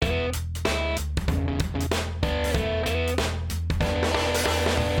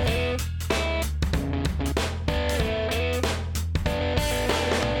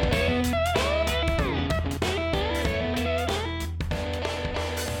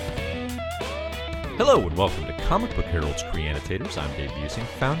Hello and welcome to Comic Book Herald's Creanitators. I'm Dave Busing,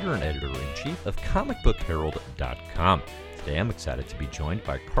 founder and editor-in-chief of comicbookherald.com. Today I'm excited to be joined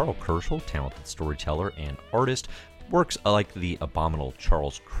by Karl Kerschl, talented storyteller and artist. Works like The Abominable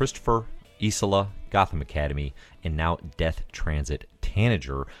Charles Christopher, Isola, Gotham Academy, and now Death Transit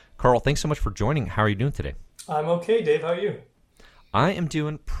Tanager. Karl, thanks so much for joining. How are you doing today? I'm okay, Dave. How are you? I am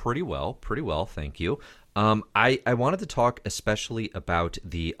doing pretty well, thank you. I wanted to talk especially about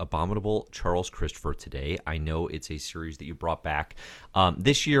The Abominable Charles Christopher today. I know it's a series that you brought back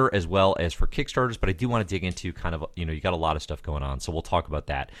this year as well as for Kickstarters, but I do want to dig into kind of, you got a lot of stuff going on, so we'll talk about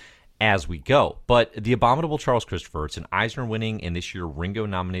that as we go. But The Abominable Charles Christopher, it's an Eisner-winning and this year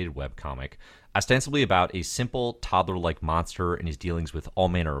Ringo-nominated webcomic, ostensibly about a simple toddler-like monster and his dealings with all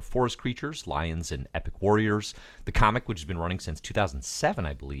manner of forest creatures, lions, and epic warriors. The comic, which has been running since 2007,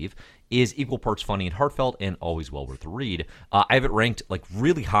 I believe, is equal parts funny and heartfelt and always well worth a read. I have it ranked like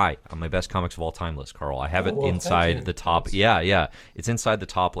really high on my best comics of all time list, Karl. I have it inside the top. Yeah. It's inside the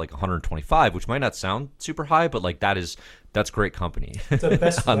top like 125, which might not sound super high, but like that's great company. The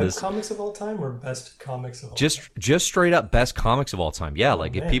best web comics of all time or best comics of all time? Just straight up best comics of all time. Yeah,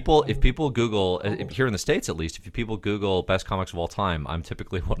 if people Google here in the States at least, if people Google best comics of all time, I'm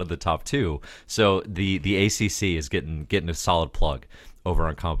typically one of the top two. So the ACC is getting a solid plug over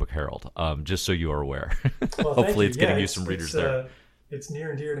on Comic Book Herald. Just so you are aware. Well, hopefully it's getting you some readers there. It's near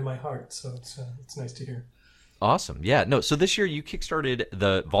and dear to my heart, so it's nice to hear. Awesome. Yeah. No. So this year you kickstarted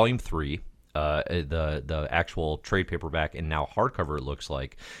the Volume 3. The actual trade paperback and now hardcover, it looks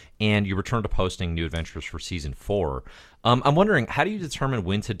like, and you return to posting new adventures for season 4. I'm wondering, how do you determine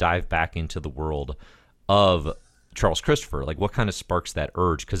when to dive back into the world of Charles Christopher? Like, what kind of sparks that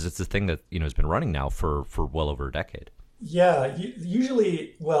urge? Because it's a thing that has been running now for well over a decade. Yeah,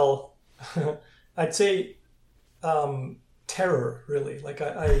 usually, well, I'd say terror, really. Like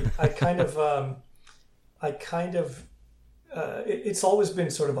I kind of. It's always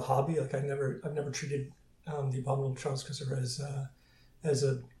been sort of a hobby. Like I've never treated The Abominable Charles Christopher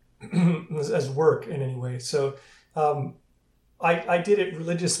as work in any way. So I did it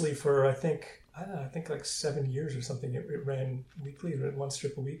religiously for I think like 7 years or something. It ran weekly, it ran one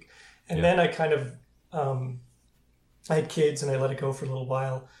strip a week, and then I kind of I had kids and I let it go for a little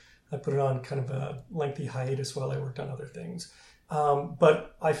while. I put it on kind of a lengthy hiatus while I worked on other things.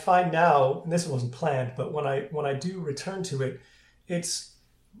 But I find now, and this wasn't planned, but when I do return to it, it's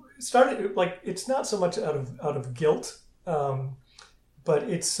started like it's not so much out of guilt, but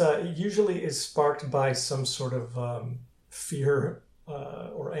it usually is sparked by some sort of fear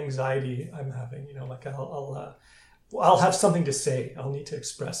or anxiety I'm having. Like I'll have something to say. I'll need to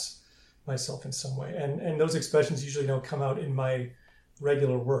express myself in some way, and those expressions usually don't come out in my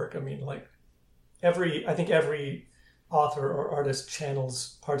regular work. I mean, like I think every author or artist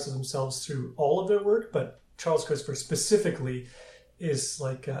channels parts of themselves through all of their work, but Charles Christopher specifically is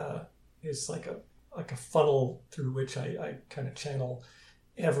like a funnel through which I kind of channel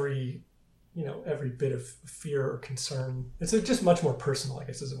every bit of fear or concern. It's just much more personal, I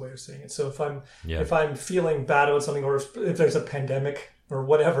guess, is a way of saying it. So if I'm feeling bad about something, or if there's a pandemic or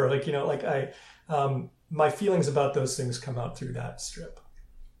whatever, my feelings about those things come out through that strip.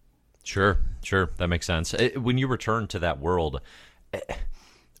 Sure. That makes sense. When you return to that world,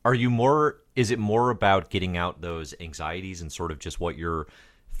 is it more about getting out those anxieties and sort of just what you're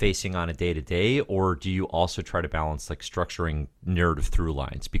facing on a day-to-day, or do you also try to balance like structuring narrative through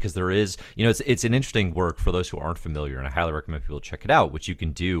lines? Because there is, it's an interesting work for those who aren't familiar, and I highly recommend people check it out, which you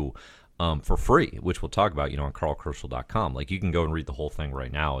can do for free, which we'll talk about, on karlkerschl.com. Like you can go and read the whole thing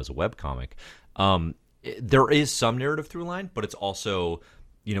right now as a webcomic. There is some narrative through line, but it's also,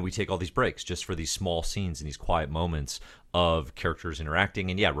 we take all these breaks just for these small scenes and these quiet moments of characters interacting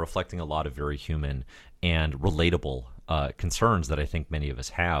and reflecting a lot of very human and relatable concerns that I think many of us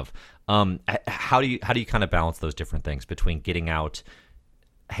have. How do you kind of balance those different things between getting out,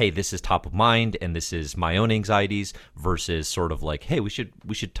 hey, this is top of mind and this is my own anxieties, versus sort of like, hey, we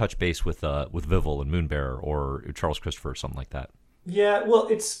should touch base with Vivel and Moonbearer or Charles Christopher or something like that? Yeah, well,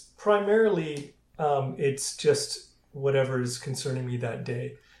 it's primarily it's just whatever is concerning me that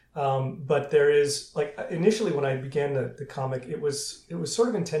day. But there is, like, initially when I began the comic, it was sort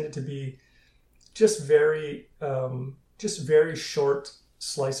of intended to be just very short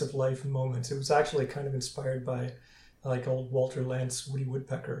slice of life moments. It was actually kind of inspired by like old Walter Lantz Woody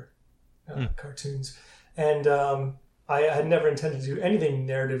Woodpecker cartoons. And I had never intended to do anything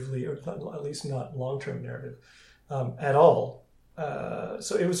narratively, or at least not long-term narrative at all.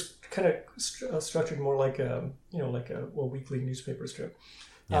 So it was kind of structured more like a weekly newspaper strip.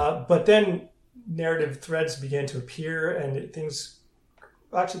 Yeah. But then narrative threads began to appear, and things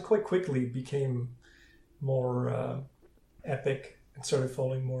actually quite quickly became more epic and sort of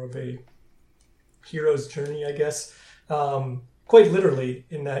following more of a hero's journey, I guess. Quite literally,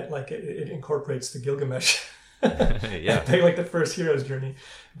 in that like it incorporates the Gilgamesh, Yeah. like the first hero's journey.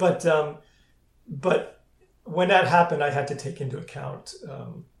 But when that happened, I had to take into account,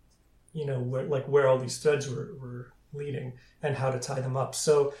 where all these threads were leading and how to tie them up.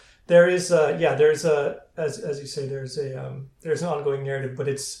 So there is as you say, there's an ongoing narrative, but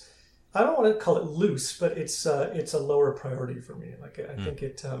it's, I don't want to call it loose, but it's a lower priority for me. Like I think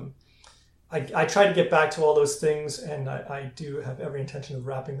it. I try to get back to all those things, and I do have every intention of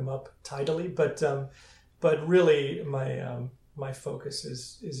wrapping them up tidily. But really, my focus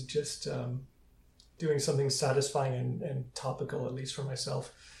is just doing something satisfying and topical, at least for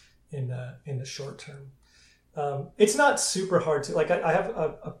myself, in the short term. It's not super hard to like. I have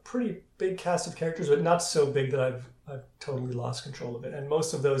a pretty big cast of characters, but not so big that I've totally lost control of it. And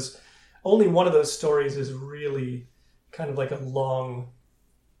most of those, only one of those stories is really kind of like a long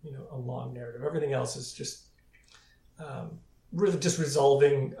narrative. Everything else is just really just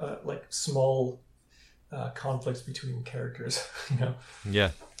resolving like small conflicts between characters.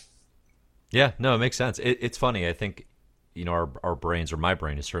 Yeah, no, it makes sense. It's funny. I think, our brains, or my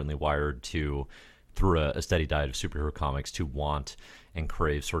brain, is certainly wired to, through a steady diet of superhero comics, to want and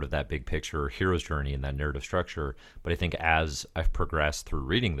crave sort of that big picture hero's journey and that narrative structure. But I think as I've progressed through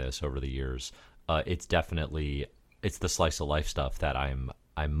reading this over the years, it's the slice of life stuff that I'm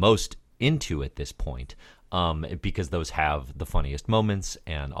most into at this point, because those have the funniest moments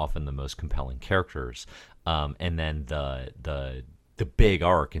and often the most compelling characters, and then the big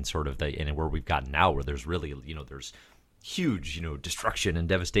arc and sort of and where we've gotten now, where there's really there's huge destruction and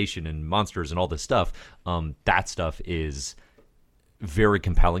devastation and monsters and all this stuff. That stuff is very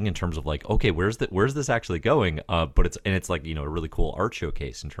compelling in terms of like, okay, where's this actually going? But it's like a really cool art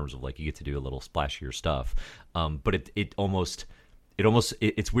showcase in terms of like you get to do a little splashier stuff. But it's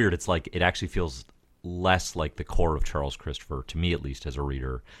weird. It's like it actually feels less like the core of Charles Christopher, to me at least, as a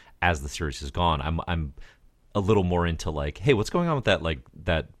reader, as the series has gone. I'm a little more into like, hey, what's going on with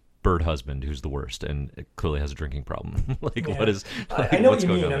that bird husband who's the worst and clearly has a drinking problem? Like, yeah. What is? Like, I know what you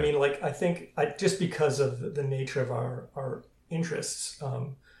mean. I mean, like, I think just because of the nature of our interests,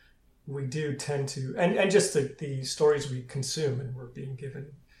 we do tend to, and just the stories we consume and we're being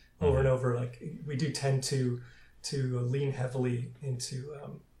given over and over, like we do tend to lean heavily into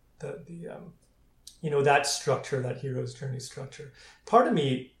that structure, that hero's journey structure. Part of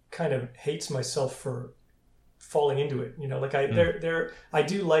me kind of hates myself for falling into it. I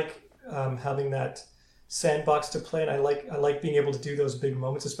do like having that sandbox to play, and I like being able to do those big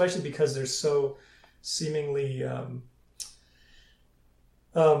moments, especially because they're so seemingly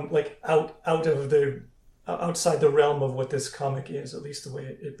like outside the realm of what this comic is, at least the way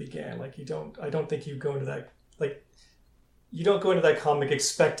it began. Like I don't think you go into that, like you don't go into that comic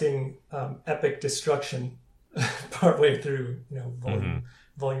expecting epic destruction partway through,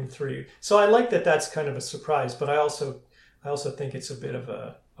 volume 3. So I like that that's kind of a surprise, but I also think it's a bit of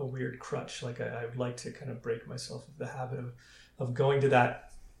a weird crutch. Like I would like to kind of break myself of the habit of going to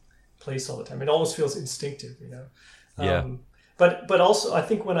that place all the time. It almost feels instinctive, Yeah. But also I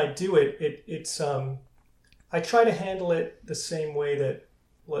think when I do it's I try to handle it the same way that,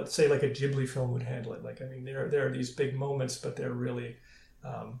 let's say, like a Ghibli film would handle it. Like, I mean, there are these big moments, but they're really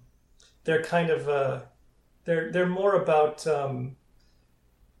they're kind of they're more about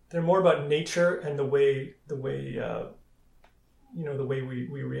nature and the way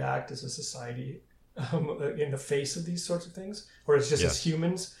we react as a society in the face of these sorts of things, or it's just as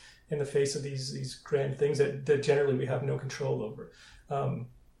humans in the face of these grand things that generally we have no control over.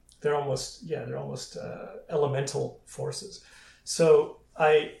 They're almost elemental forces. So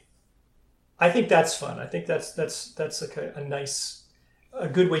I think that's fun. I think that's a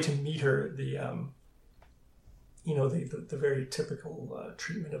good way to meter the very typical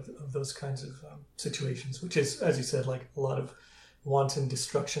treatment of those kinds of situations, which is, as you said, like a lot of wanton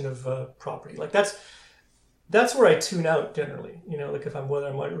destruction of property. Like that's where I tune out generally. Like whether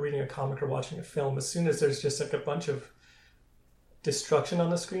I'm reading a comic or watching a film, as soon as there's just like a bunch of destruction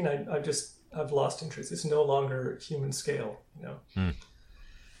on the screen, I've lost interest. It's no longer human scale.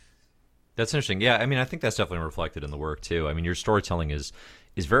 That's interesting. Yeah, I mean, I think that's definitely reflected in the work too. I mean, your storytelling is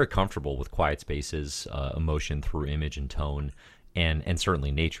very comfortable with quiet spaces, emotion through image and tone, and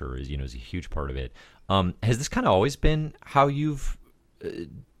certainly nature is a huge part of it. Has this kind of always been how you've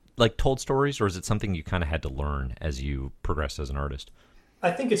like told stories, or is it something you kind of had to learn as you progressed as an artist? I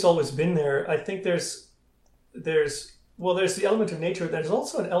think it's always been there. I think there's the element of nature. There's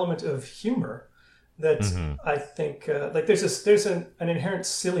also an element of humor that I think like there's an inherent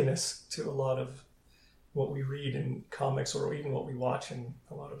silliness to a lot of what we read in comics or even what we watch in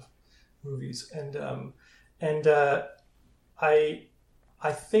a lot of movies. And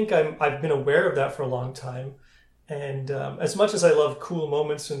I think I've been aware of that for a long time. And as much as I love cool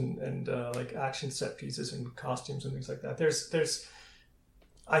moments and like action set pieces and costumes and things like that, there's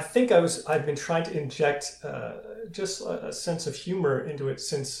I think I've been trying to inject just a sense of humor into it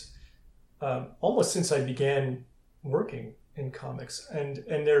since almost since I began working in comics, and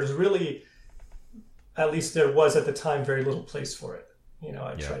there's really, at least there was at the time, very little place for it. You know,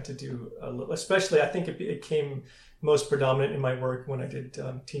 I tried to do a little, especially I think it came most predominant in my work when I did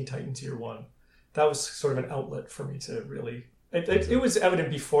Teen Titans Year One. That was sort of an outlet for me to really. It was evident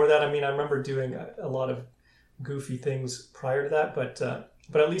before that. I mean, I remember doing a lot of goofy things prior to that, but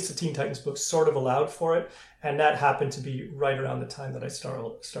at least the Teen Titans book sort of allowed for it, and that happened to be right around the time that I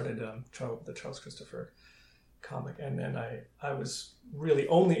started the Charles Christopher comic, and then I was really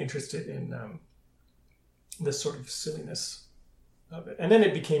only interested in the sort of silliness of it, and then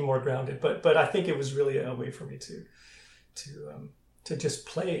it became more grounded. But I think it was really a way for me to just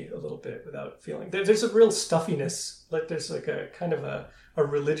play a little bit without feeling. There's a real stuffiness, like there's like a kind of a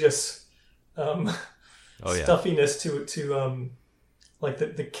religious stuffiness to like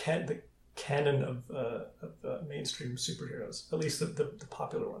the canon of mainstream superheroes, at least the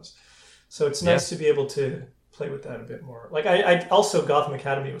popular ones. So it's nice to be able to play with that a bit more. Like I also Gotham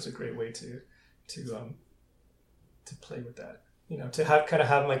Academy was a great way to play with that. You know, to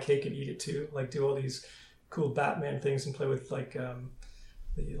have my cake and eat it too. Like do all these cool Batman things and play with like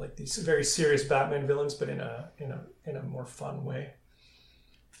these very serious Batman villains, but in a more fun way.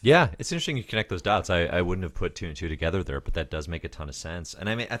 Yeah, it's interesting you connect those dots. I wouldn't have put two and two together there, but that does make a ton of sense. And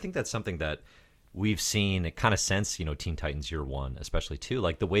I mean, I think that's something that we've seen kind of since, you know, Teen Titans Year One, especially too,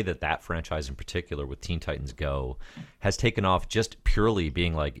 like the way that franchise in particular with Teen Titans Go has taken off just purely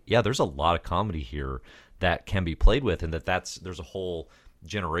being like, yeah, there's a lot of comedy here that can be played with, and there's a whole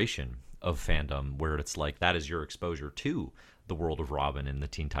generation of fandom where it's like that is your exposure to the world of Robin and the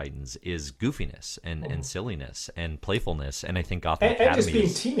Teen Titans is goofiness and silliness and playfulness, and I think Gotham Academy and just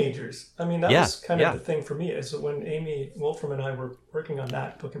being teenagers. I mean, that was kind of the thing for me, is when Amy Wolfram and I were working on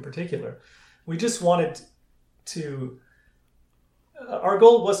that book in particular, we just wanted to. Our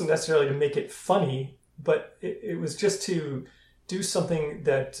goal wasn't necessarily to make it funny, but it was just to do something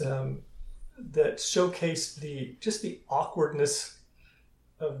that that showcased the awkwardness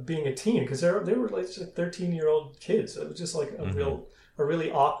of being a teen, because they were like 13-year-old kids. It was just like a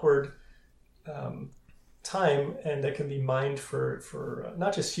really awkward time, and that can be mined for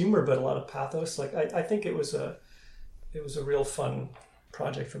not just humor but a lot of pathos. Like I think it was a real fun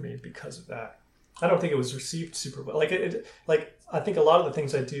project for me because of that. I don't think it was received super well. Like I think a lot of the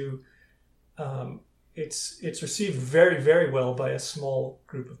things I do, it's received very, very well by a small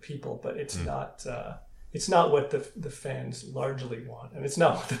group of people, but it's not. It's not what the fans largely want, and it's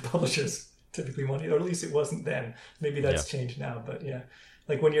not what the publishers typically want, or at least it wasn't then. Maybe that's changed now, but yeah.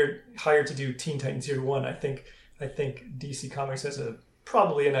 Like when you're hired to do Teen Titans Year One, I think DC Comics has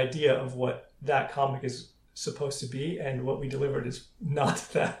probably an idea of what that comic is supposed to be, and what we delivered is not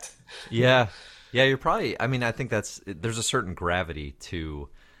that. Yeah, you're probably. I mean, I think there's a certain gravity to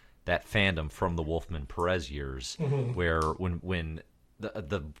that fandom from the Wolfman Perez years, where when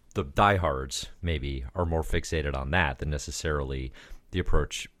the diehards maybe are more fixated on that than necessarily the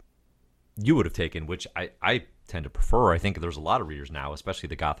approach you would have taken, which I tend to prefer. I think there's a lot of readers now, especially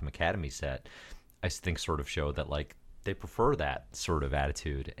the Gotham Academy set, I think sort of show that like they prefer that sort of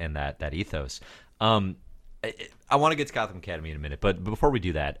attitude and that ethos. I want to get to Gotham Academy in a minute, but before we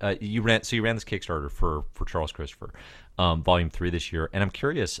do that, you ran this Kickstarter for Charles Christopher, Volume 3 this year, and I'm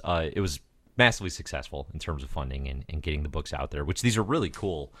curious. It was massively successful in terms of funding and getting the books out there, which these are really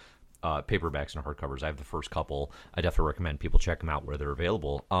cool paperbacks and hardcovers. I have the first couple. I definitely recommend people check them out where they're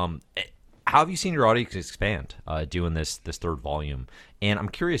available. How have you seen your audience expand doing this third volume? And I'm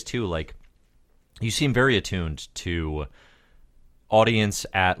curious too, like you seem very attuned to audience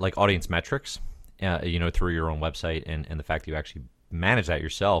metrics, through your own website and the fact that you actually manage that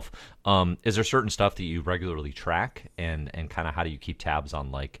yourself. Is there certain stuff that you regularly track and kind of how do you keep tabs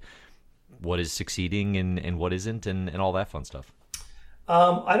on like what is succeeding and what isn't and all that fun stuff?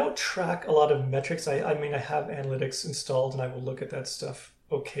 I don't track a lot of metrics. I mean, I have analytics installed and I will look at that stuff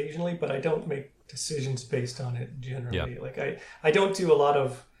occasionally, but I don't make decisions based on it generally. Yeah. Like I don't do a lot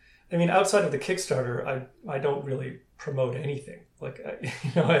of, I mean, outside of the Kickstarter, I don't really promote anything. Like,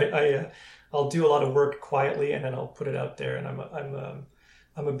 I'll do a lot of work quietly and then I'll put it out there. And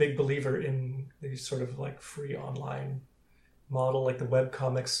I'm a big believer in these sort of like free online model, like the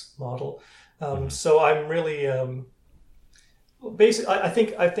webcomics model. So I'm really, basically, I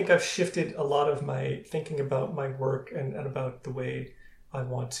think I've shifted a lot of my thinking about my work and about the way I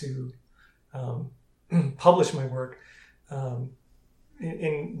want to um, publish my work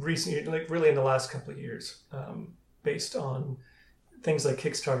in recent, like really in the last couple of years, based on things like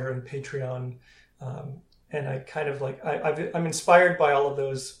Kickstarter and Patreon, and I kind of like I'm inspired by all of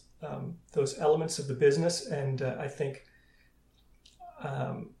those elements of the business, and I think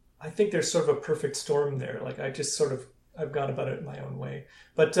there's sort of a perfect storm there. Like I've gone about it in my own way,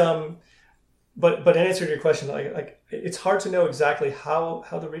 but in answer to your question, like it's hard to know exactly how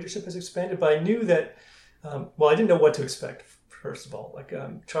the readership has expanded, but I knew that. Well, I didn't know what to expect. First of all, like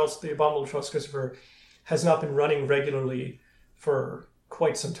the Abominable Charles Christopher has not been running regularly for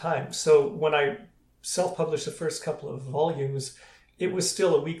quite some time. So when I self-published the first couple of volumes, it was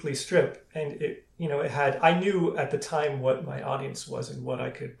still a weekly strip, and I knew at the time what my audience was and what I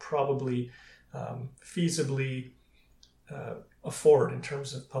could probably feasibly afford in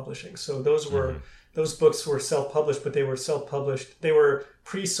terms of publishing. So those books were self-published, but they were self-published. They were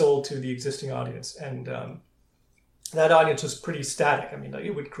pre-sold to the existing audience, and that audience was pretty static. I mean, like,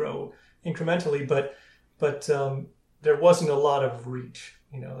 it would grow incrementally, but there wasn't a lot of reach.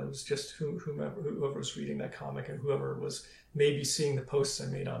 It was just whoever was reading that comic and whoever was maybe seeing the posts I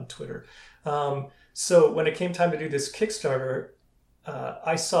made on Twitter. So when it came time to do this Kickstarter,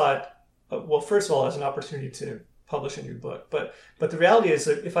 I saw it, well, first of all, as an opportunity to publish a new book. But the reality is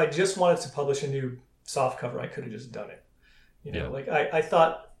that if I just wanted to publish a new softcover, I could have just done it. Like I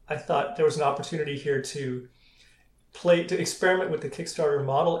thought there was an opportunity here to experiment with the Kickstarter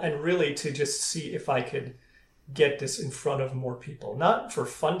model and really to just see if I could get this in front of more people, not for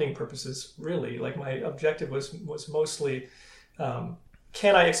funding purposes, really. Like my objective was mostly,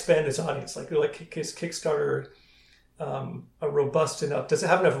 can I expand this audience? Like is Kickstarter a robust enough? Does it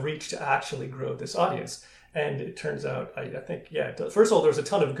have enough reach to actually grow this audience? And it turns out, I think, yeah, it does. First of all, there's a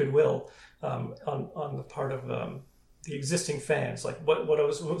ton of goodwill on the part of the existing fans. Like what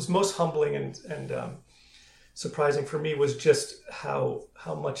was most humbling and surprising for me was just how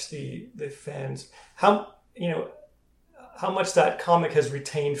much the fans, how much that comic has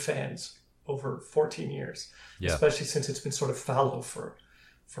retained fans over 14 years, especially since it's been sort of fallow for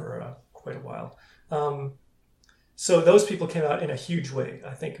quite a while. So those people came out in a huge way.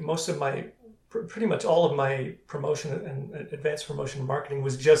 I think pretty much all of my promotion and advanced promotion marketing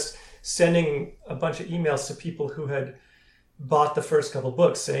was just sending a bunch of emails to people who had bought the first couple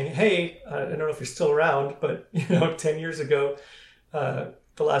books saying, hey, I don't know if you're still around, but 10 years ago,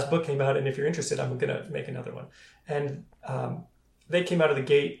 the last book came out, and if you're interested, I'm going to make another one. And they came out of the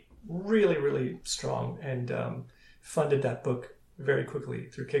gate really, really strong and funded that book very quickly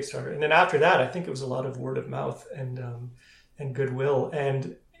through Kickstarter. And then after that, I think it was a lot of word of mouth and goodwill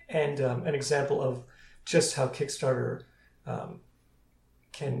and an example of just how Kickstarter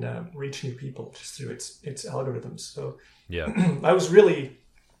can reach new people just through its algorithms. So I was really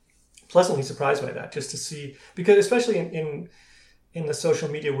pleasantly surprised by that, just to see, because especially in the social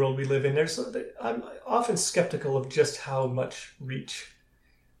media world we live in, I'm often skeptical of just how much reach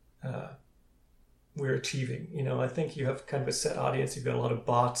we're achieving. I think you have kind of a set audience. You've got a lot of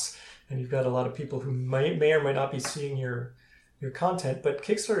bots, and you've got a lot of people who may or may not be seeing your content. But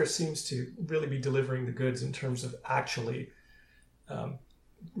Kickstarter seems to really be delivering the goods in terms of actually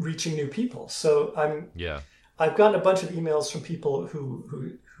reaching new people. So I've gotten a bunch of emails from people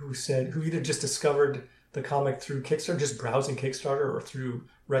who either just discovered the comic through Kickstarter, just browsing Kickstarter, or through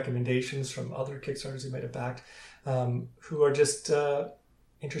recommendations from other Kickstarters they might have backed, who are just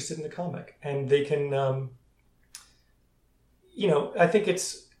interested in the comic, and they can, I think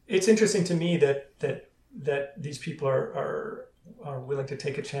it's interesting to me that these people are willing to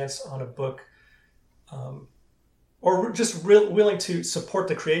take a chance on a book, or just willing to support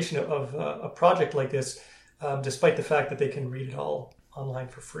the creation of a project like this, despite the fact that they can read it all online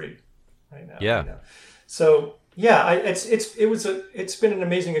for free right now. Yeah. So yeah, it's been an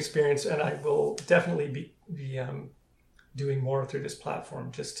amazing experience, and I will definitely be doing more through this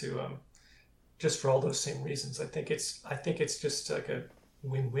platform just for all those same reasons. I think it's just like a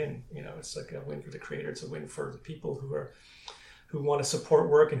win-win. It's like a win for the creator. It's a win for the people who want to support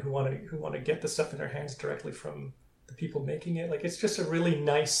work and who want to get the stuff in their hands directly from the people making it. Like, it's just a really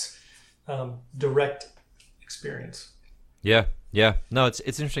nice, direct experience. Yeah. No, it's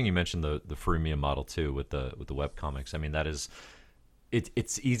interesting you mentioned the freemium model too with the web comics. I mean, that is,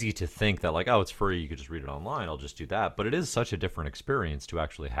 it's easy to think that, like, oh, it's free, you could just read it online, I'll just do that. But it is such a different experience to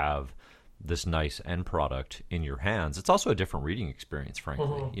actually have this nice end product in your hands. It's also a different reading experience, frankly.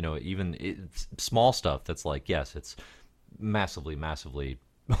 Mm-hmm. Even it's small stuff that's like, yes, it's massively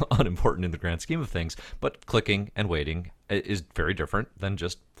unimportant in the grand scheme of things. But clicking and waiting is very different than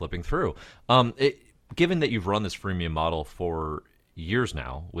just flipping through. Given that you've run this freemium model for years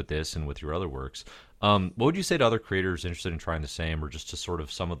now with this and with your other works, what would you say to other creators interested in trying the same, or just to sort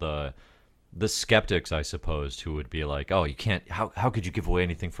of some of the skeptics, I suppose, who would be like, "Oh, you can't. How could you give away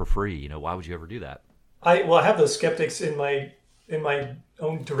anything for free? Why would you ever do that?" I have those skeptics in my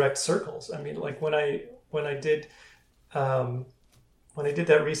own direct circles. I mean, like when I did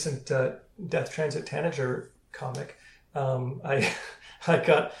that recent Death Transit Tanager comic, I I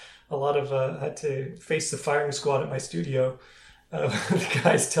got a lot of had to face the firing squad at my studio. The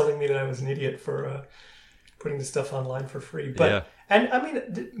guys telling me that I was an idiot for putting the stuff online for free. But Yeah. and I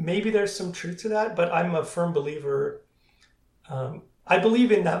mean, maybe there's some truth to that, but I'm a firm believer. I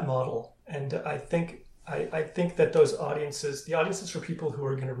believe in that model, and I think that those audiences, the audiences for people who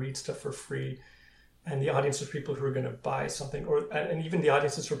are going to read stuff for free, and the audiences for people who are going to buy something, and even the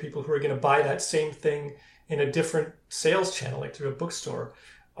audiences for people who are going to buy that same thing in a different sales channel, like through a bookstore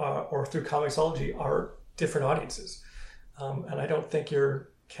or through Comixology, are different audiences. And I don't think you're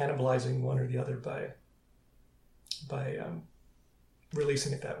cannibalizing one or the other by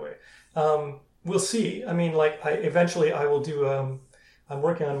releasing it that way. We'll see. I mean, like eventually I will do. I'm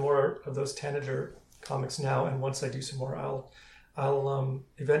working on more of those Tanager comics now, and once I do some more, I'll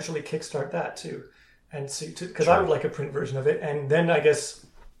eventually kickstart that too, and see, because I would like a print version of it, and then I guess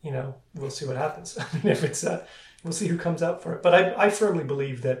we'll see what happens. I mean, if it's we'll see who comes out for it. But I firmly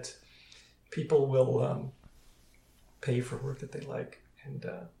believe that people will pay for work that they like,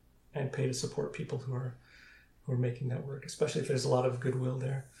 and pay to support people who are making that work, especially if there's a lot of goodwill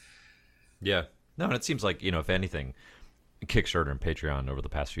there. Yeah. No, and it seems like, if anything, Kickstarter and Patreon over the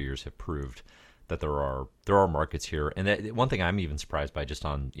past few years have proved that there are markets here. And that, one thing I'm even surprised by, just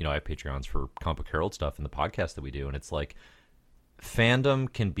on, I have Patreons for Comic Book Herald stuff and the podcast that we do, and it's like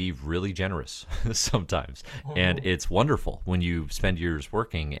fandom can be really generous sometimes. Mm-hmm. And it's wonderful when you spend years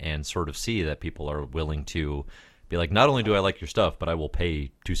working and sort of see that people are willing to be like, not only do I like your stuff, but I will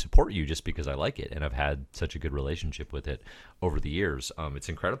pay to support you just because I like it. And I've had such a good relationship with it over the years. It's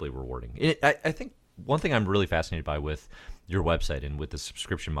incredibly rewarding. I think one thing I'm really fascinated by with your website and with the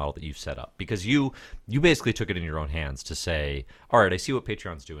subscription model that you've set up, because you basically took it in your own hands to say, all right, I see what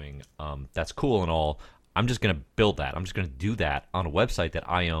Patreon's doing. That's cool and all. I'm just going to build that. I'm just going to do that on a website that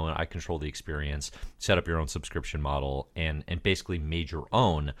I own. I control the experience, set up your own subscription model, and basically made your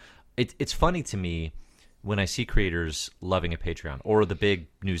own. It's funny to me when I see creators loving a Patreon, or the big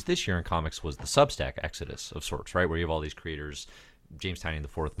news this year in comics was the Substack exodus of sorts, right? Where you have all these creators, James Tynion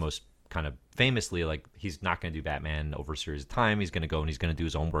IV most kind of famously, like, he's not going to do Batman over a series of time. He's going to go and he's going to do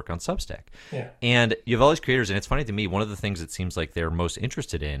his own work on Substack. Yeah. And you have all these creators, and it's funny to me, one of the things it seems like they're most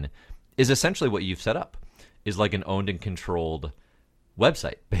interested in is essentially what you've set up, is like an owned and controlled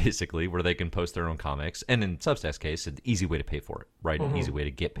website, basically, where they can post their own comics. And in Substack's case, an easy way to pay for it, right? Mm-hmm. An easy way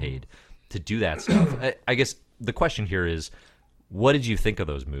to get paid to do that stuff. I guess the question here is, what did you think of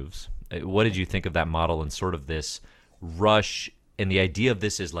those moves? What did you think of that model and sort of this rush, and the idea of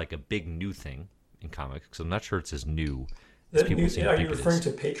this is like a big new thing in comics? Because I'm not sure it's as new as people seem to think it is. Are you referring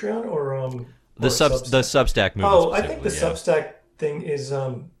to Patreon or the Substack movement? Oh, I think the Substack thing is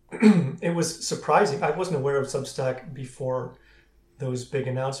it was surprising. I wasn't aware of Substack before those big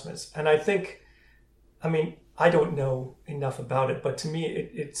announcements, and I mean, I don't know enough about it, but to me,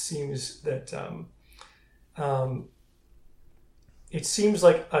 it seems that it seems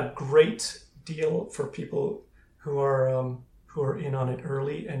like a great deal for people who are in on it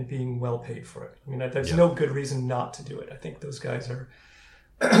early and being well paid for it. I mean, there's no good reason not to do it. I think those guys are,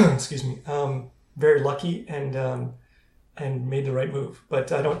 excuse me, very lucky and made the right move.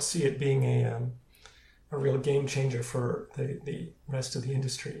 But I don't see it being a real game changer for the rest of the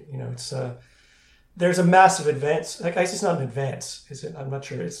industry. It's there's a massive advance. I guess it's not an advance, is it? I'm not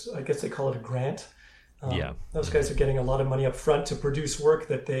sure. I guess they call it a grant. Those guys are getting a lot of money up front to produce work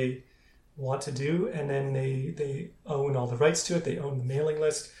that they want to do, and then they own all the rights to it. They own the mailing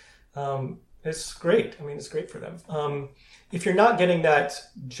list. It's great. I mean, it's great for them. If you're not getting that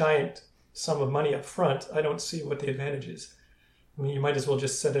giant sum of money up front, I don't see what the advantage is. I mean, you might as well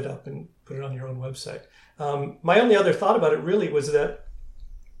just set it up and put it on your own website. My only other thought about it really was that,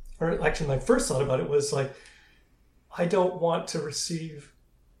 or actually my first thought about it was like, I don't want to receive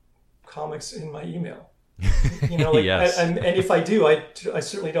comics in my email. Yes. and if I do, I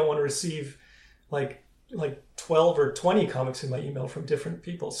certainly don't want to receive like 12 or 20 comics in my email from different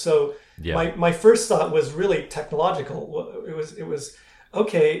people. So my first thought was really technological. It was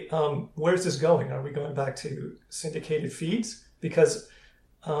okay, where's this going? Are we going back to syndicated feeds? Because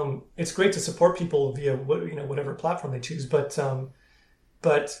it's great to support people via whatever platform they choose, but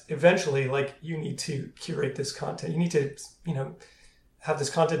but eventually, like, you need to curate this content. You need to, have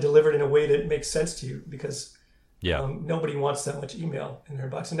this content delivered in a way that makes sense to you, because nobody wants that much email in their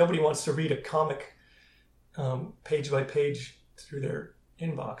inbox, and nobody wants to read a comic page by page through their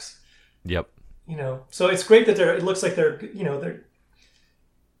inbox. Yep. So it's great that it looks like they're,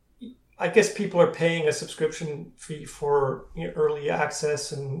 I guess people are paying a subscription fee for early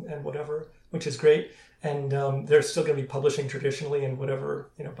access and whatever, which is great. And they're still going to be publishing traditionally and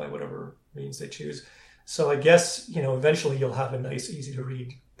whatever, by whatever means they choose. So I guess, eventually you'll have a nice, easy to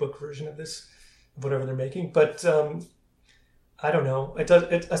read book version of this, of whatever they're making. But I don't know. It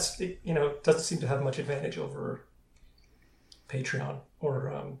doesn't seem to have much advantage over Patreon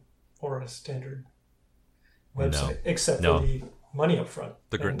or a standard website, except for the money up front.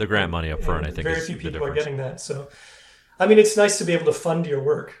 The grant money up front, I think, very is few the people difference. are getting that. So, I mean, it's nice to be able to fund your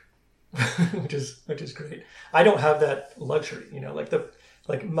work, which is great. I don't have that luxury,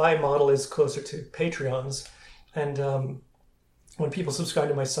 like my model is closer to Patreons, and when people subscribe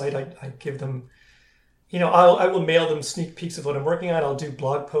to my site, I give them, I will mail them sneak peeks of what I'm working on. I'll do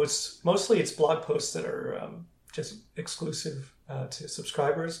blog posts. Mostly it's blog posts that are just exclusive to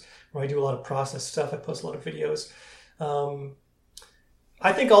subscribers, where I do a lot of process stuff. I post a lot of videos.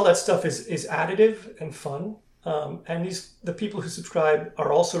 I think all that stuff is additive and fun. And the people who subscribe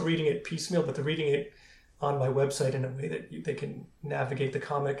are also reading it piecemeal, but they're reading it on my website in a way that they can navigate the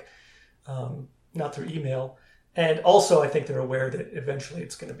comic, not through email. And also, I think they're aware that eventually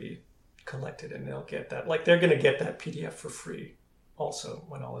it's going to be collected, and they'll get that. Like, they're going to get that PDF for free also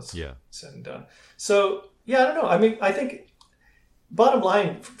when all is said and done. So, yeah, I don't know. I mean, I think bottom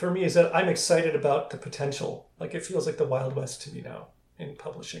line for me is that I'm excited about the potential. Like, it feels like the Wild West to me now in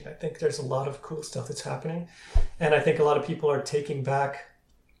publishing. I think there's a lot of cool stuff that's happening, and I think a lot of people are taking back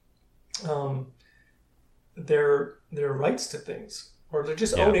their rights to things, or they're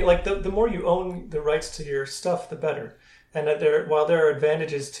just owning. Like, the more you own the rights to your stuff, the better. And that while there are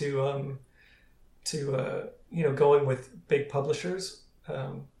advantages to going with big publishers,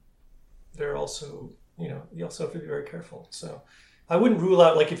 there are also, you also have to be very careful. So I wouldn't rule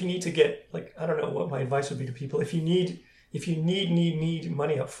out, like, if you need to get, like, I don't know what my advice would be to people. If you need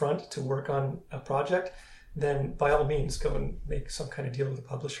money up front to work on a project, then by all means go and make some kind of deal with a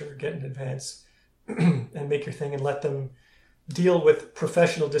publisher, get in advance and make your thing, and let them deal with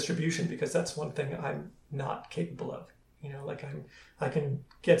professional distribution, because that's one thing I'm not capable of. Like, I can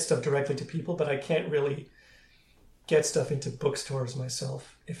get stuff directly to people, but I can't really get stuff into bookstores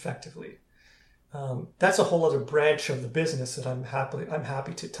myself effectively. That's a whole other branch of the business that I'm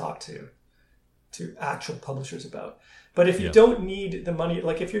happy to talk to actual publishers about. But if you don't need the money,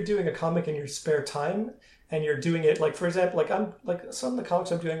 like if you're doing a comic in your spare time and you're doing it, like, for example, like I'm like some of the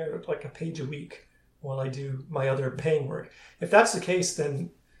comics I'm doing are like a page a week while I do my other paying work. If that's the case, then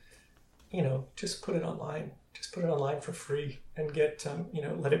just put it online. Just put it online for free and get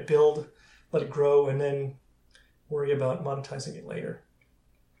let it build, let it grow, and then worry about monetizing it later.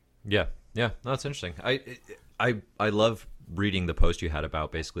 Yeah, no, that's interesting. I love reading the post you had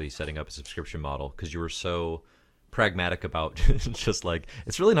about basically setting up a subscription model, because you were so pragmatic about just like,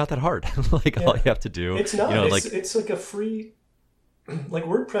 it's really not that hard. Like, all you have to do, it's not. It's like a free, like,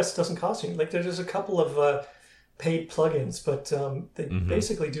 WordPress doesn't cost you. Like, there's a couple of paid plugins, but they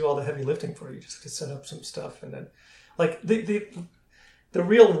basically do all the heavy lifting for you, just to set up some stuff. And then, like, the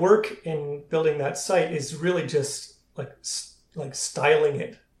real work in building that site is really just like styling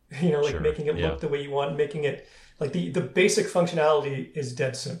it, making it look the way you want, making it like the basic functionality is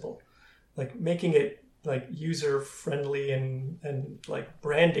dead simple. Like, making it like user friendly and like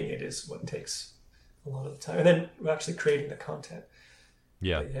branding it is what takes a lot of the time, and then actually creating the content.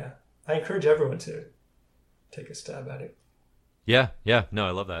 But I encourage everyone to take a stab at it. Yeah. No,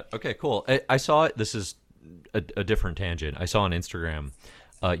 I love that. Okay, cool. I saw it. This is a different tangent. I saw on Instagram,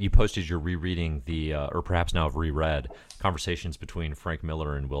 you posted you're rereading the, or perhaps now have reread, Conversations between Frank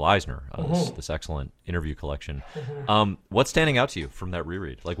Miller and Will Eisner, this excellent interview collection. What's standing out to you from that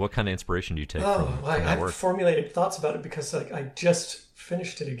reread? Like, what kind of inspiration do you take from that work? I've formulated thoughts about it because, like, I just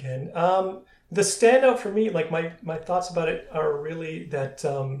finished it again. The standout for me, like, my thoughts about it are really that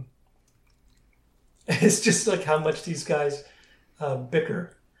it's just like how much these guys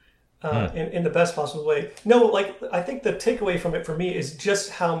bicker in the best possible way. No, like, I think the takeaway from it for me is just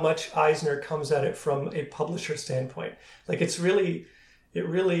how much Eisner comes at it from a publisher standpoint. Like, it really,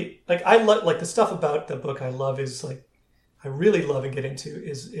 like, I love, like, the stuff about the book I love is, like, I really love and get into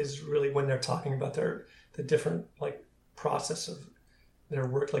is really when they're talking about the different, like, process of their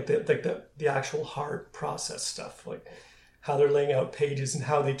work, like the actual hard process stuff, like how they're laying out pages and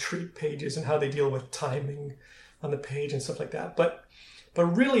how they treat pages and how they deal with timing on the page and stuff like that. But But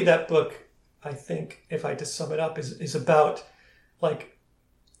really, that book, I think, if I had to sum it up, is about like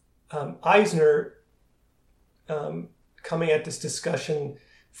Eisner coming at this discussion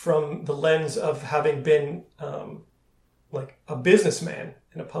from the lens of having been like a businessman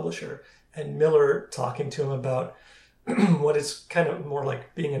and a publisher, and Miller talking to him about what is kind of more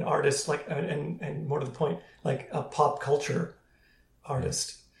like being an artist, like and more to the point, like a pop culture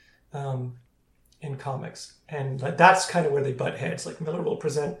artist in comics, and that's kind of where they butt heads. Like Miller will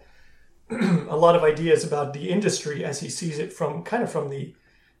present a lot of ideas about the industry as he sees it from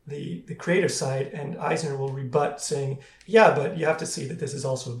the creative side, and Eisner will rebut saying, yeah, but you have to see that this is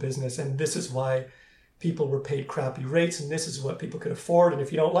also a business, and this is why people were paid crappy rates, and this is what people could afford, and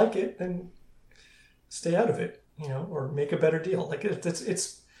if you don't like it, then stay out of it, or make a better deal. Like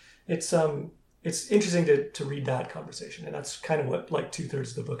it's interesting to read that conversation, and that's kind of what like 2/3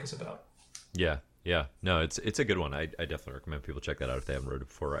 of the book is about. Yeah, no, it's a good one. I definitely recommend people check that out if they haven't read it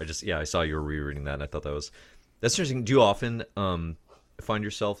before. I saw you were rereading that, and I thought that's interesting. Do you often find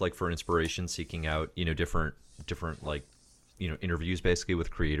yourself like for inspiration seeking out different like interviews basically with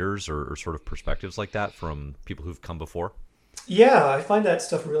creators or sort of perspectives like that from people who've come before? Yeah, I find that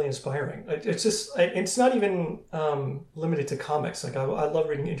stuff really inspiring. It's not even limited to comics. Like I love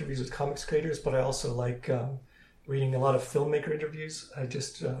reading interviews with comics creators, but I also like reading a lot of filmmaker interviews. I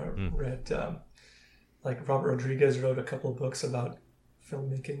just read like Robert Rodriguez wrote a couple of books about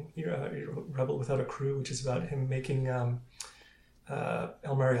filmmaking. He wrote Rebel Without a Crew, which is about him making El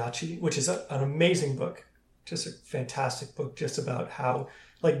Mariachi, which is an amazing book, just a fantastic book, just about how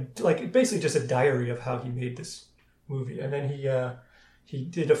like basically just a diary of how he made this movie. And then he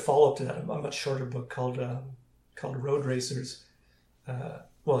did a follow up to that, a much shorter book called Road Racers.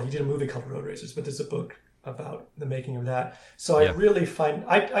 Well, he did a movie called Road Racers, but there's a book about the making of that. So I really find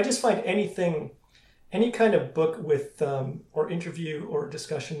I just find any kind of book with or interview or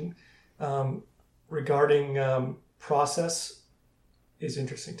discussion regarding process is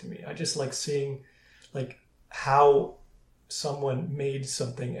interesting to me. I just like seeing like how someone made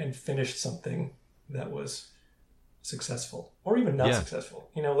something and finished something that was successful or even not successful.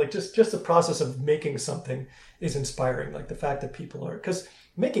 Like just the process of making something is inspiring. Like the fact that people are, because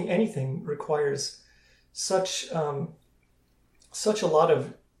making anything requires such a lot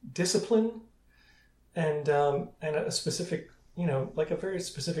of discipline and a specific, like a very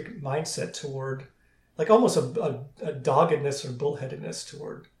specific mindset toward, like almost a doggedness or bullheadedness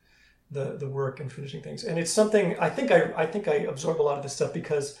toward the work and finishing things. And it's something I think I absorb a lot of this stuff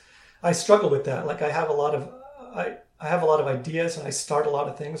because I struggle with that. Like I have a lot of ideas and I start a lot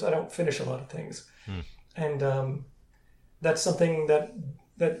of things. I don't finish a lot of things, and that's something that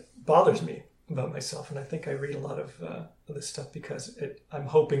bothers me about myself. And I think I read a lot of this stuff because I'm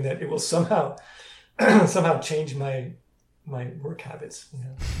hoping that it will somehow change my work habits.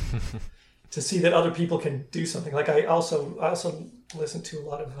 To see that other people can do something. Like I also listen to a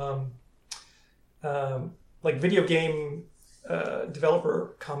lot of like video game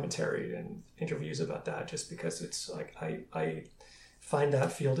developer commentary and interviews about that, just because it's like I find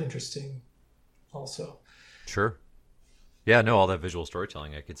that field interesting also. Sure. Yeah, no, all that visual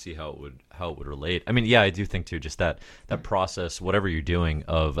storytelling, I could see how it would relate. I mean, yeah, I do think too, just that process, whatever you're doing,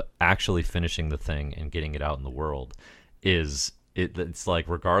 of actually finishing the thing and getting it out in the world it's like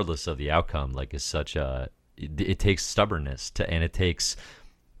regardless of the outcome, like is such it takes stubbornness and it takes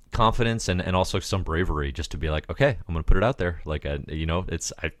confidence and also some bravery just to be like, okay, I'm going to put it out there. Like,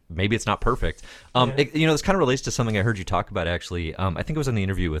 maybe it's not perfect. This kind of relates to something I heard you talk about actually. I think it was in the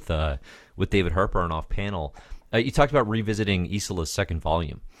interview with David Harper on Off Panel. You talked about revisiting Isola's second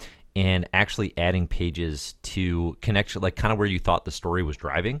volume and actually adding pages to connect, like kind of where you thought the story was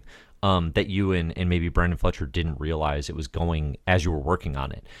driving. That you and maybe Brandon Fletcher didn't realize it was going as you were working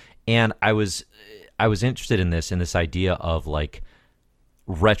on it. And I was interested in this idea of like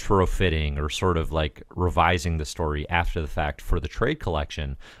retrofitting or sort of like revising the story after the fact for the trade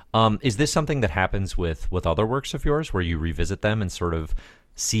collection. Is this something that happens with other works of yours where you revisit them and sort of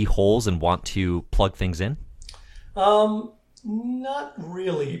see holes and want to plug things in? Not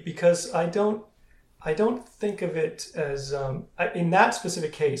really, because I don't think of it as in that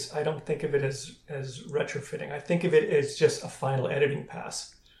specific case. I don't think of it as retrofitting. I think of it as just a final editing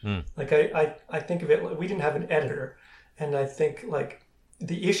pass. Like I think of it. We didn't have an editor, and I think like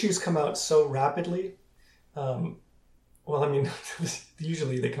the issues come out so rapidly. Well, I mean,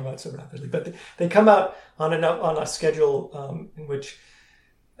 usually they come out so rapidly, but they come out on a schedule in which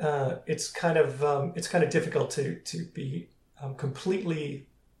it's kind of difficult to be completely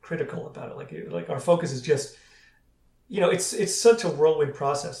critical about it. Like our focus is just, it's such a whirlwind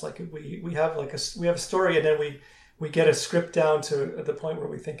process. Like we have a story, and then we get a script down to the point where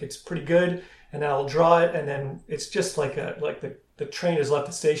we think it's pretty good, and then I'll draw it, and then it's just like the train has left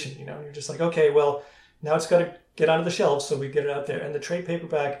the station, you know, and you're just like, okay, well, now it's got to get onto the shelves, so we get it out there. And the trade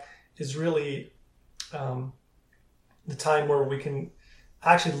paperback is really the time where we can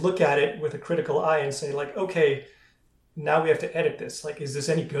actually look at it with a critical eye and say, like, okay, now we have to edit this. Like, is this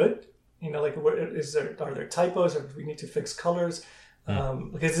any good? You know, like, are there typos, or do we need to fix colors?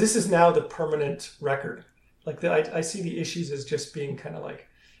 Because this is now the permanent record. Like, I see the issues as just being kind of like,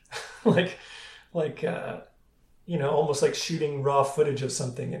 like you know, almost like shooting raw footage of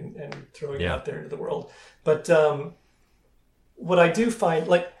something and throwing it out there into the world. But what I do find,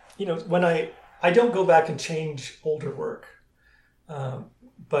 like, you know, when I don't go back and change older work,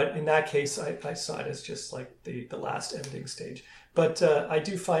 but in that case, I saw it as just like the last editing stage. But I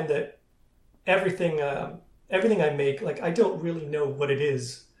do find that everything I make, like, I don't really know what it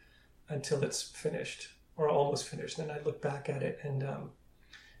is until it's finished or almost finished. Then I look back at it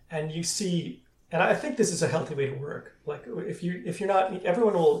and you see. And I think this is a healthy way to work. Like, if you're not,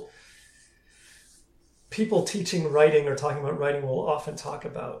 people teaching writing or talking about writing will often talk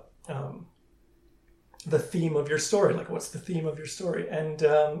about the theme of your story. Like, what's the theme of your story? And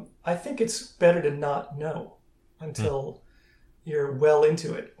I think it's better to not know until you're well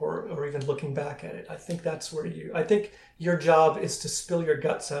into it, or even looking back at it. I think that's where I think your job is to spill your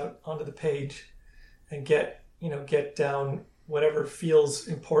guts out onto the page and get down whatever feels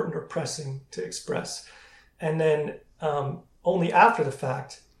important or pressing to express. And then only after the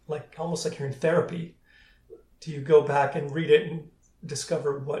fact, like almost like you're in therapy, do you go back and read it and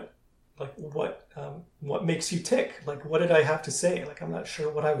discover what makes you tick. Like, what did I have to say? Like, I'm not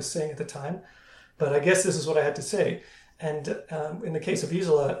sure what I was saying at the time, but I guess this is what I had to say. And in the case of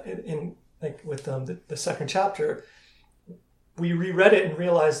Isola, with the second chapter, we reread it and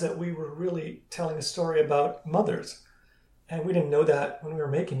realized that we were really telling a story about mothers. And we didn't know that when we were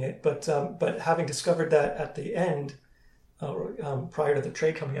making it, but having discovered that at the end, prior to the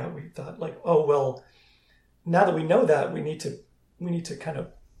trade coming out, we thought, like, oh well, now that we know that, we need to kind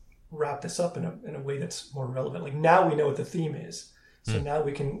of wrap this up in a way that's more relevant. Like, now we know what the theme is, so now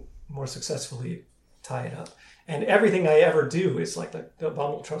we can more successfully tie it up. And everything I ever do is like the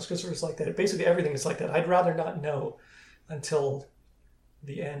Abominable Trustkiss is like that. Basically, everything is like that. I'd rather not know until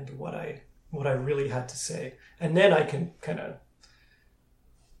the end what I really had to say, and then I can kind of,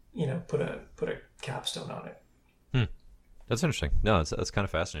 you know, put a capstone on it. That's interesting. No, that's kind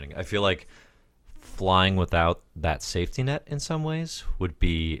of fascinating. I feel like flying without that safety net in some ways would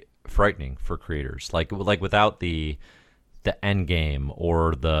be frightening for creators. Like without the end game,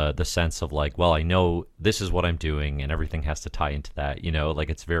 or the sense of like, well, I know this is what I'm doing and everything has to tie into that. You know, like,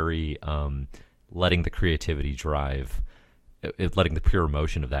 it's very letting the creativity drive. Letting the pure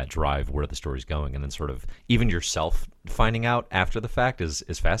emotion of that drive where the story's going, and then sort of even yourself finding out after the fact is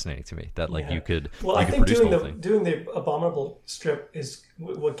fascinating to me. That, like, you could. Well, I think doing the Abominable strip is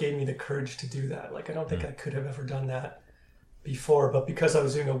what gave me the courage to do that. Like, I don't think I could have ever done that before, but because I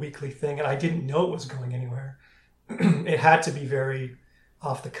was doing a weekly thing and I didn't know it was going anywhere, it had to be very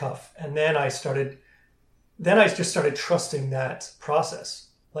off the cuff. And then I just started trusting that process.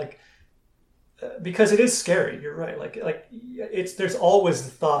 Like, because it is scary. You're right. Like there's always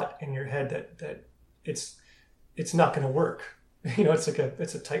the thought in your head that it's not going to work. You know, it's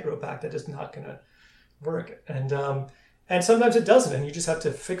a tightrope act that is not going to work. And sometimes it doesn't, and you just have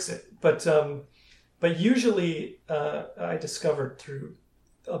to fix it. But usually I discovered through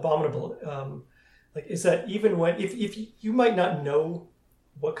Abominable, is that even when if you might not know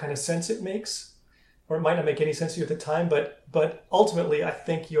what kind of sense it makes, or it might not make any sense to you at the time, but ultimately I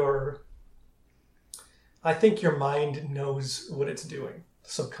think your mind knows what it's doing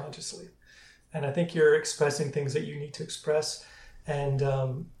subconsciously. And I think you're expressing things that you need to express. And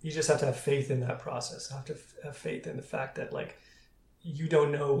you just have to have faith in that process. You have to have faith in the fact that, like, you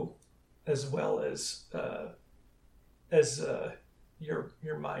don't know as well as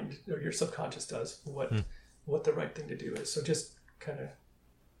your mind or your subconscious does what the right thing to do is. So just kind of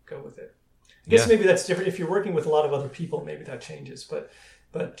go with it. I guess maybe that's different. If you're working with a lot of other people, maybe that changes.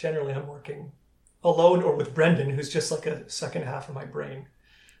 But generally I'm working alone or with Brendan, who's just like a second half of my brain.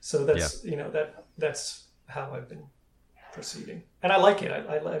 So that's that's how I've been proceeding, and I like it.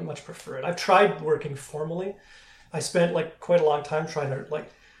 I much prefer it. I've tried working formally. I spent like quite a long time trying to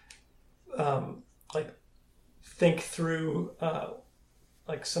think through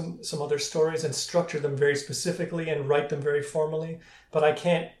like some other stories and structure them very specifically and write them very formally. But I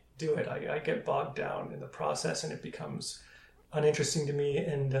can't do it. I get bogged down in the process, and it becomes uninteresting to me,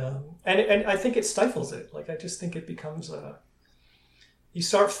 and I think it stifles it. Like, I just think it becomes you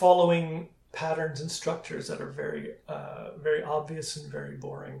start following patterns and structures that are very very obvious and very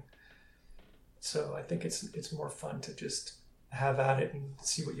boring. So I think it's more fun to just have at it and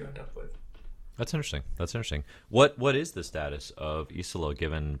see what you end up with. That's interesting. That's interesting. What is the status of Isola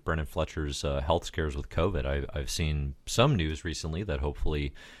given Brendan Fletcher's health scares with COVID? I've seen some news recently that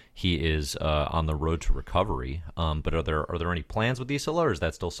hopefully he is on the road to recovery. But are there any plans with Isola, or is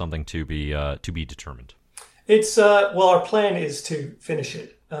that still something to be determined? It's well, our plan is to finish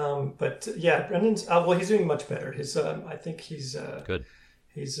it. But yeah, Brendan's well, he's doing much better. His I think he's Good.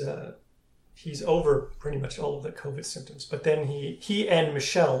 He's over pretty much all of the COVID symptoms. But then he and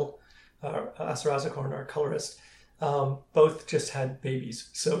Michelle Asarazakorn, our colorist, both just had babies,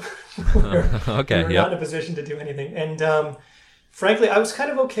 so Okay. we were not in a position to do anything. And frankly, I was kind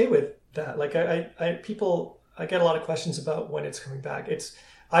of okay with that. Like I get a lot of questions about when it's coming back.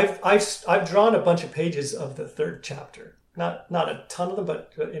 I've drawn a bunch of pages of the third chapter, not a ton of them,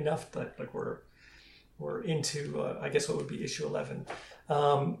 but enough that like we're into I guess what would be issue 11.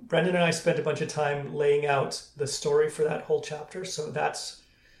 Brendan and I spent a bunch of time laying out the story for that whole chapter, so that's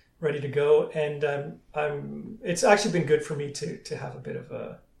ready to go. And it's actually been good for me to have a bit of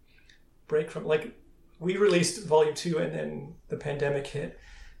a break from, like, we released volume 2 and then the pandemic hit,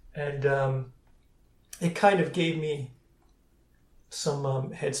 and it kind of gave me some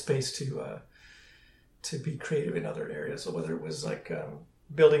headspace to be creative in other areas. So whether it was like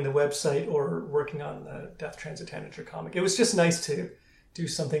building the website or working on the Death Transit Tanager comic, it was just nice to do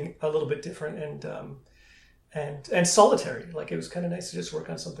something a little bit different and solitary. Like, it was kind of nice to just work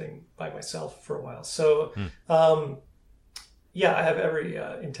on something by myself for a while. So yeah, I have every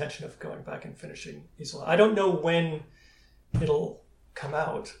intention of going back and finishing Isola. I don't know when it'll come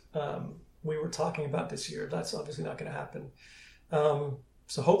out. We were talking about this year. That's obviously not going to happen.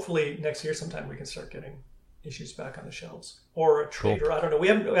 So hopefully next year sometime we can start getting issues back on the shelves, or a trade. Cool. Or I don't know. We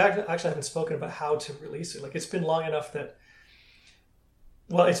actually haven't spoken about how to release it. Like, it's been long enough that,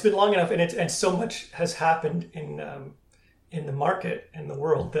 well, it's been long enough, and so much has happened in the market and the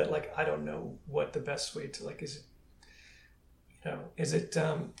world that, like, I don't know what the best way to, like, is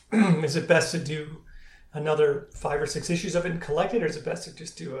it best to do another 5 or 6 issues of it and collect it, or is it best to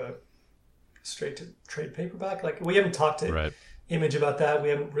just do a straight to trade paperback? Like, we haven't talked to Image about that. We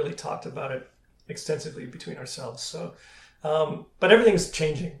haven't really talked about it extensively between ourselves. So, but everything's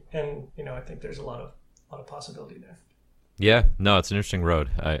changing, and I think there's a lot of possibility there. Yeah, no, it's an interesting road,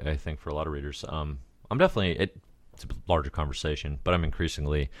 I think, for a lot of readers. I'm definitely, it's a larger conversation, but I'm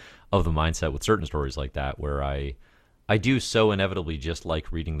increasingly of the mindset with certain stories like that where I do so inevitably just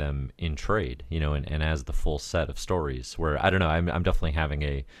like reading them in trade, and as the full set of stories, where, I don't know, I'm definitely having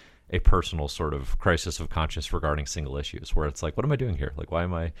a personal sort of crisis of conscience regarding single issues, where it's like, what am I doing here? Like, why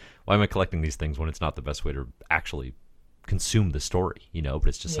am I collecting these things when it's not the best way to actually consume the story, but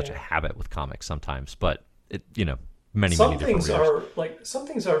it's just such a habit with comics sometimes. But it, many different readers. Some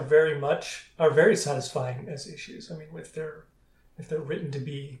things are very satisfying as issues. I mean, if they're written to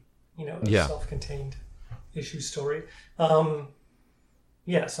be, a self-contained issue story. Some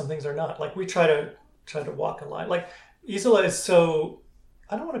things are not. Like, we try to walk a line. Like, Isola is so,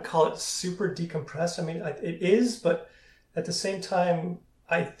 I don't want to call it super decompressed. I mean, it is, but at the same time,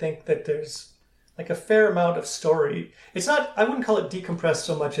 I think that there's like a fair amount of story. It's not, I wouldn't call it decompressed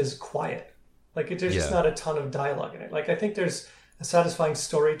so much as quiet. Like, there's just not a ton of dialogue in it. Like, I think there's a satisfying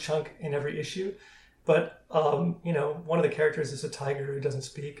story chunk in every issue, but one of the characters is a tiger who doesn't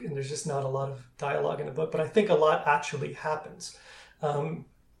speak, and there's just not a lot of dialogue in the book. But I think a lot actually happens.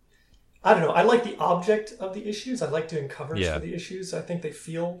 I don't know. I like the object of the issues. I like doing covers for the issues. I think they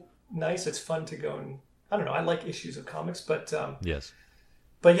feel nice. It's fun to go and, I don't know. I like issues of comics, but yes.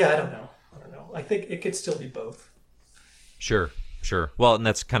 But yeah, I don't know. I think it could still be both. Sure. Well, and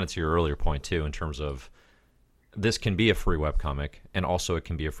that's kind of to your earlier point too, in terms of this can be a free webcomic, and also it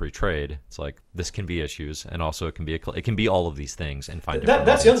can be a free trade. It's like, this can be issues, and also it can be all of these things, and find different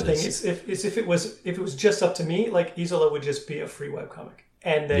that's audiences. The other thing is if it was just up to me, like, Isola would just be a free webcomic,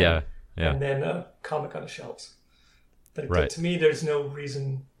 and then and then a comic on the shelves. But to me, there's no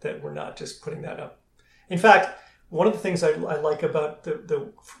reason that we're not just putting that up. In fact, one of the things I like about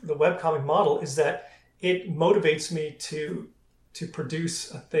the webcomic model is that it motivates me to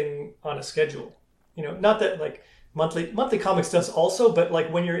produce a thing on a schedule. Not that, like, monthly comics does also, but,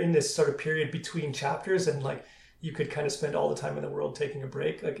 like, when you're in this sort of period between chapters and, like, you could kind of spend all the time in the world taking a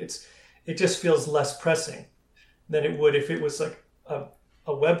break, like, it just feels less pressing than it would if it was like a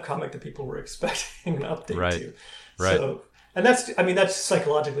webcomic that people were expecting an update to. Right. So, and that's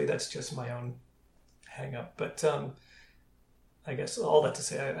psychologically, that's just my own hang up. But I guess all that to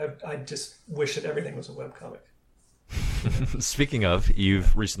say, I just wish that everything was a webcomic. Speaking of,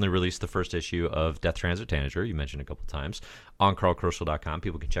 you've recently released the first issue of Death Transit Tanager. You mentioned a couple times on carlkroschel.com.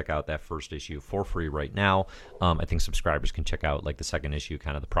 People can check out that first issue for free right now. I think subscribers can check out like the second issue,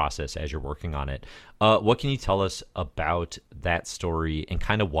 kind of the process as you're working on it. What can you tell us about that story and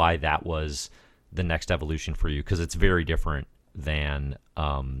kind of why that was the next evolution for you? Because it's very different than,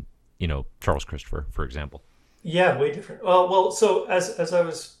 Charles Christopher, for example. Yeah, way different. Well, so as I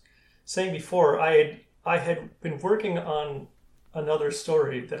was saying before, I had been working on another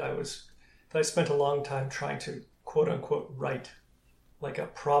story that I spent a long time trying to quote unquote write, like a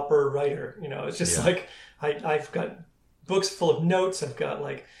proper writer. It's just like I've got books full of notes. I've got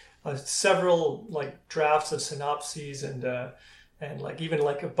like several like drafts of synopses and like even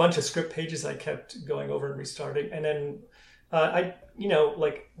like a bunch of script pages I kept going over and restarting. And then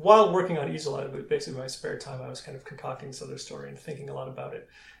like while working on Easel, basically my spare time, I was kind of concocting this other story and thinking a lot about it.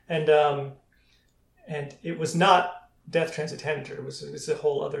 And it was not Death Transit Tanager. It was a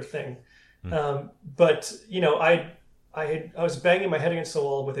whole other thing. But I was banging my head against the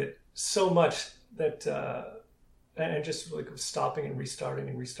wall with it so much that and just like stopping and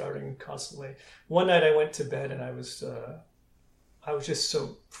restarting constantly. One night I went to bed and I was just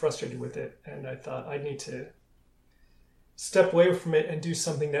so frustrated with it, and I thought I need to step away from it and do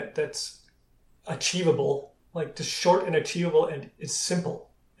something that's achievable, like just short and achievable and it's simple.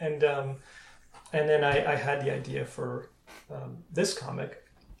 And then I had the idea for this comic,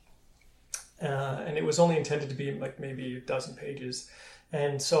 and it was only intended to be like maybe a dozen pages.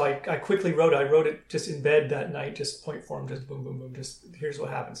 And so I quickly wrote it. I wrote it just in bed that night, just point form, just boom, boom, boom, just here's what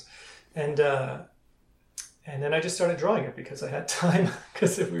happens. And then I just started drawing it because I had time,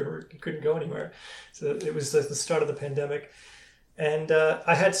 because couldn't go anywhere. So it was the start of the pandemic. And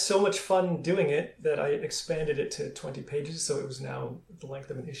I had so much fun doing it that I expanded it to 20 pages. So it was now the length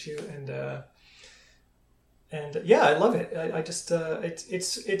of an issue. And yeah, I love it. I just,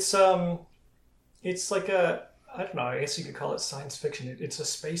 it's like I don't know, I guess you could call it science fiction. It's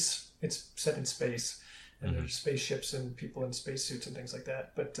set in space, and there's spaceships and people in spacesuits and things like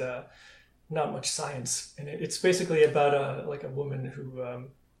that, but not much science. And it's basically about a woman who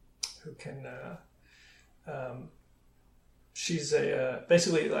can, she's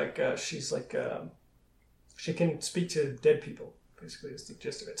she can speak to dead people, basically is the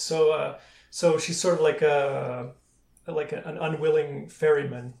gist of it. So she's sort of like an unwilling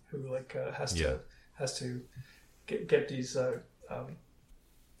ferryman who has to get these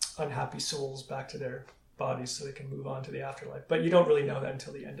unhappy souls back to their bodies so they can move on to the afterlife. But you don't really know that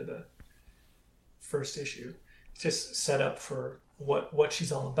until the end of the first issue. It's just set up for what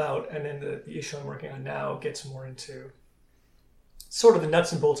she's all about, and then the issue I'm working on now gets more into sort of the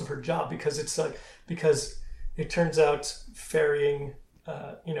nuts and bolts of her job, because it turns out ferrying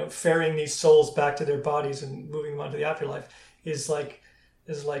these souls back to their bodies and moving them on to the afterlife is like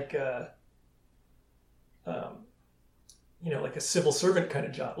a civil servant kind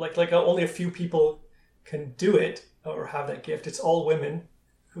of job. Like only a few people can do it or have that gift. It's all women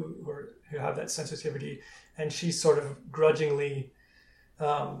who have that sensitivity, and she sort of grudgingly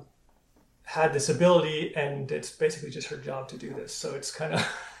had this ability, and it's basically just her job to do this. So it's kind of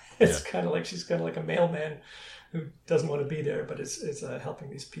kind of like she's kind of like a mailman who doesn't want to be there, but is helping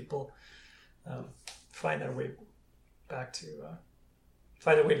these people find their way back to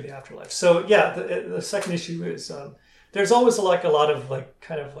find their way to the afterlife. So yeah, the second issue is there's always a lot of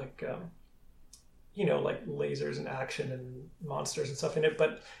lasers and action and monsters and stuff in it,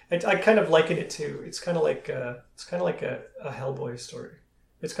 but I kind of liken it to, it's kind of like a Hellboy story.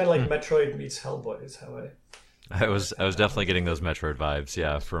 It's kind of like Metroid meets Hellboy is how I was definitely getting those Metroid vibes,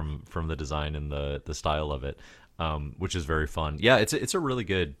 yeah, from the design and the style of it, which is very fun. Yeah, it's a really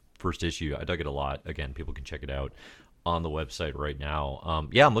good first issue. I dug it a lot. Again, people can check it out on the website right now.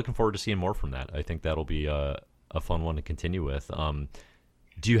 Yeah, I'm looking forward to seeing more from that. I think that'll be a fun one to continue with.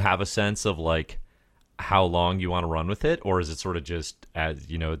 Do you have a sense of like how long you want to run with it, or is it sort of just, as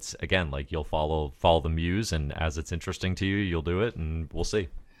you know, it's again like you'll follow the muse, and as it's interesting to you, you'll do it, and we'll see?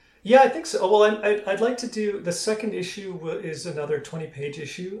 Yeah, I think so. Well, I'd like to do the second issue is another 20-page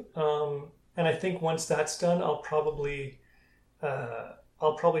issue, and I think once that's done, I'll probably do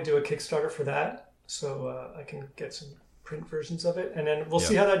a Kickstarter for that, so I can get some print versions of it, and then we'll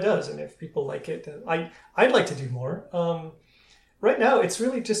see how that does, and if people like it, then I'd like to do more. Right now, it's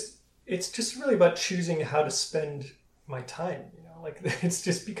just really about choosing how to spend my time. Like it's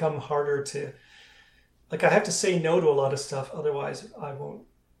just become harder to, like I have to say no to a lot of stuff, otherwise I won't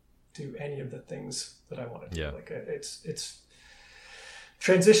do any of the things that I want to do. Like it's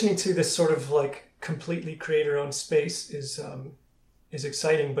transitioning to this sort of like completely creator-owned space is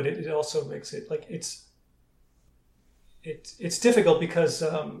exciting, but it also makes it like it's difficult because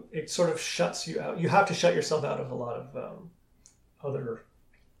it sort of shuts you out. You have to shut yourself out of a lot of other.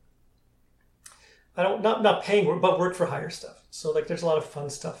 I don't not paying work, but work for hire stuff. So like, there's a lot of fun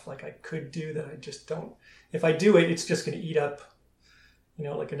stuff like I could do that I just don't. If I do it, it's just going to eat up,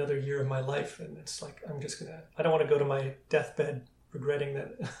 like another year of my life, and it's like I don't want to go to my deathbed regretting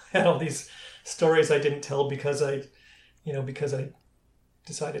that I had all these stories I didn't tell because I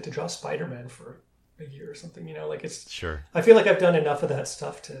decided to draw Spider-Man for a year or something. Like it's Sure. I feel like I've done enough of that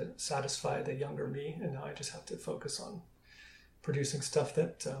stuff to satisfy the younger me, and now I just have to focus on producing stuff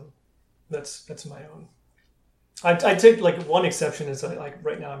that's my own. I'd say like one exception is like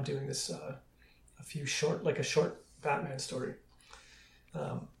right now I'm doing this a short Batman story,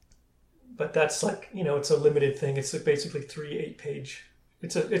 but that's like it's a limited thing. It's basically 3 8-page.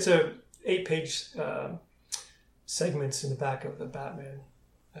 It's a 8-page segments in the back of the Batman.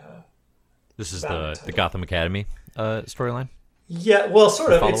 This is Batman the title. Gotham Academy storyline. Yeah, well,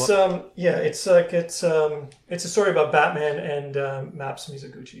 sort of. It's follow-up? it's a story about Batman and Maps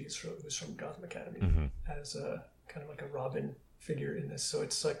Mizoguchi, who's from Gotham Academy, as a kind of like a Robin figure in this. So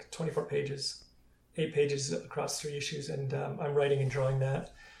it's like 24 pages, 8 pages across 3 issues, and I'm writing and drawing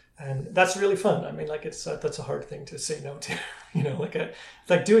that, and that's really fun. I mean, like that's a hard thing to say no to,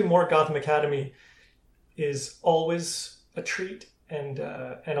 like doing more Gotham Academy is always a treat, and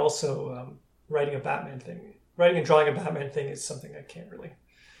also writing a Batman thing. Writing and drawing a Batman thing is something I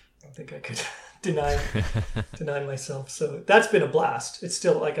don't think I could deny myself. So that's been a blast. It's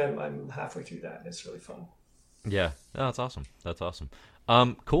still like I'm halfway through that, and it's really fun. Yeah, no, that's awesome. That's awesome.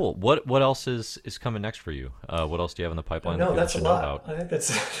 Cool. What else is coming next for you? What else do you have in the pipeline? No, that that's a people should lot. know about? I think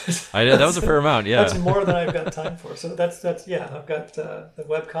that's That was a fair amount. Yeah, that's more than I've got time for. So that's yeah. I've got the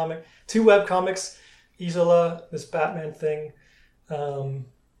webcomic, 2 webcomics, Isola, this Batman thing.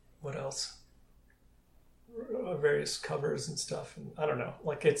 What else? Various covers and stuff, and I don't know.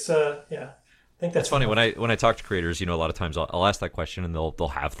 Like it's yeah. I think that's funny enough. when I talk to creators. A lot of times I'll ask that question, and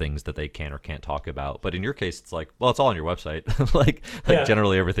they'll have things that they can or can't talk about. But in your case, it's like, well, it's all on your website. like Yeah.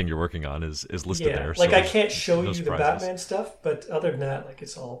 generally everything you're working on is listed Yeah, there. like so I can't show no you the surprises. Batman stuff, but other than that, like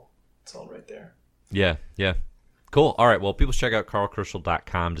it's all right there. Yeah, yeah. Cool. All right. Well, people should check out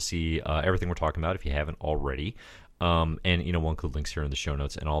carlkrishel.com to see everything we're talking about if you haven't already. And, we'll include links here in the show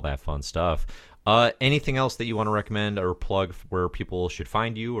notes and all that fun stuff. Anything else that you want to recommend or plug where people should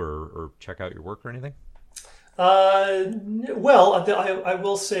find you or check out your work or anything? Well, I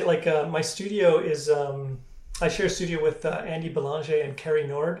will say, like, my studio is, I share a studio with Andy Belanger and Kerry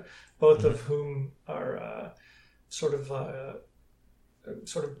Nord, both of whom are sort of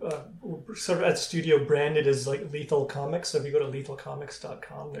at studio branded as like Lethal Comics. So if you go to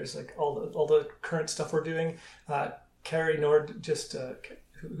lethalcomics.com, there's like all the current stuff we're doing. Kerry Nord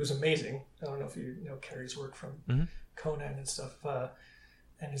who's amazing. I don't know if you know Kerry's work from Conan and stuff,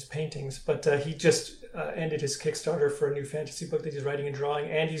 and his paintings, but he just ended his Kickstarter for a new fantasy book that he's writing and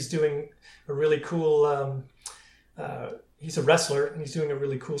drawing, and he's doing a really cool he's a wrestler, and he's doing a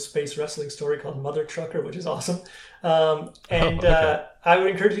really cool space wrestling story called Mother Trucker, which is awesome. Okay. I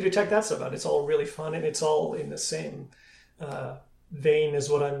would encourage you to check that stuff out. It's all really fun, and it's all in the same vein as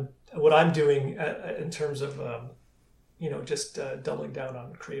what I'm doing in terms of just doubling down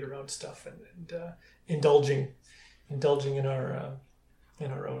on creator-owned stuff and indulging in our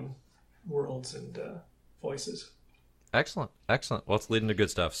own worlds and voices. Excellent. Well, it's leading to good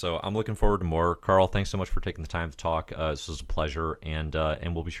stuff. So I'm looking forward to more. Carl, thanks so much for taking the time to talk. This was a pleasure, and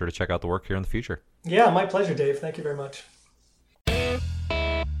we'll be sure to check out the work here in the future. Yeah, my pleasure, Dave. Thank you very much.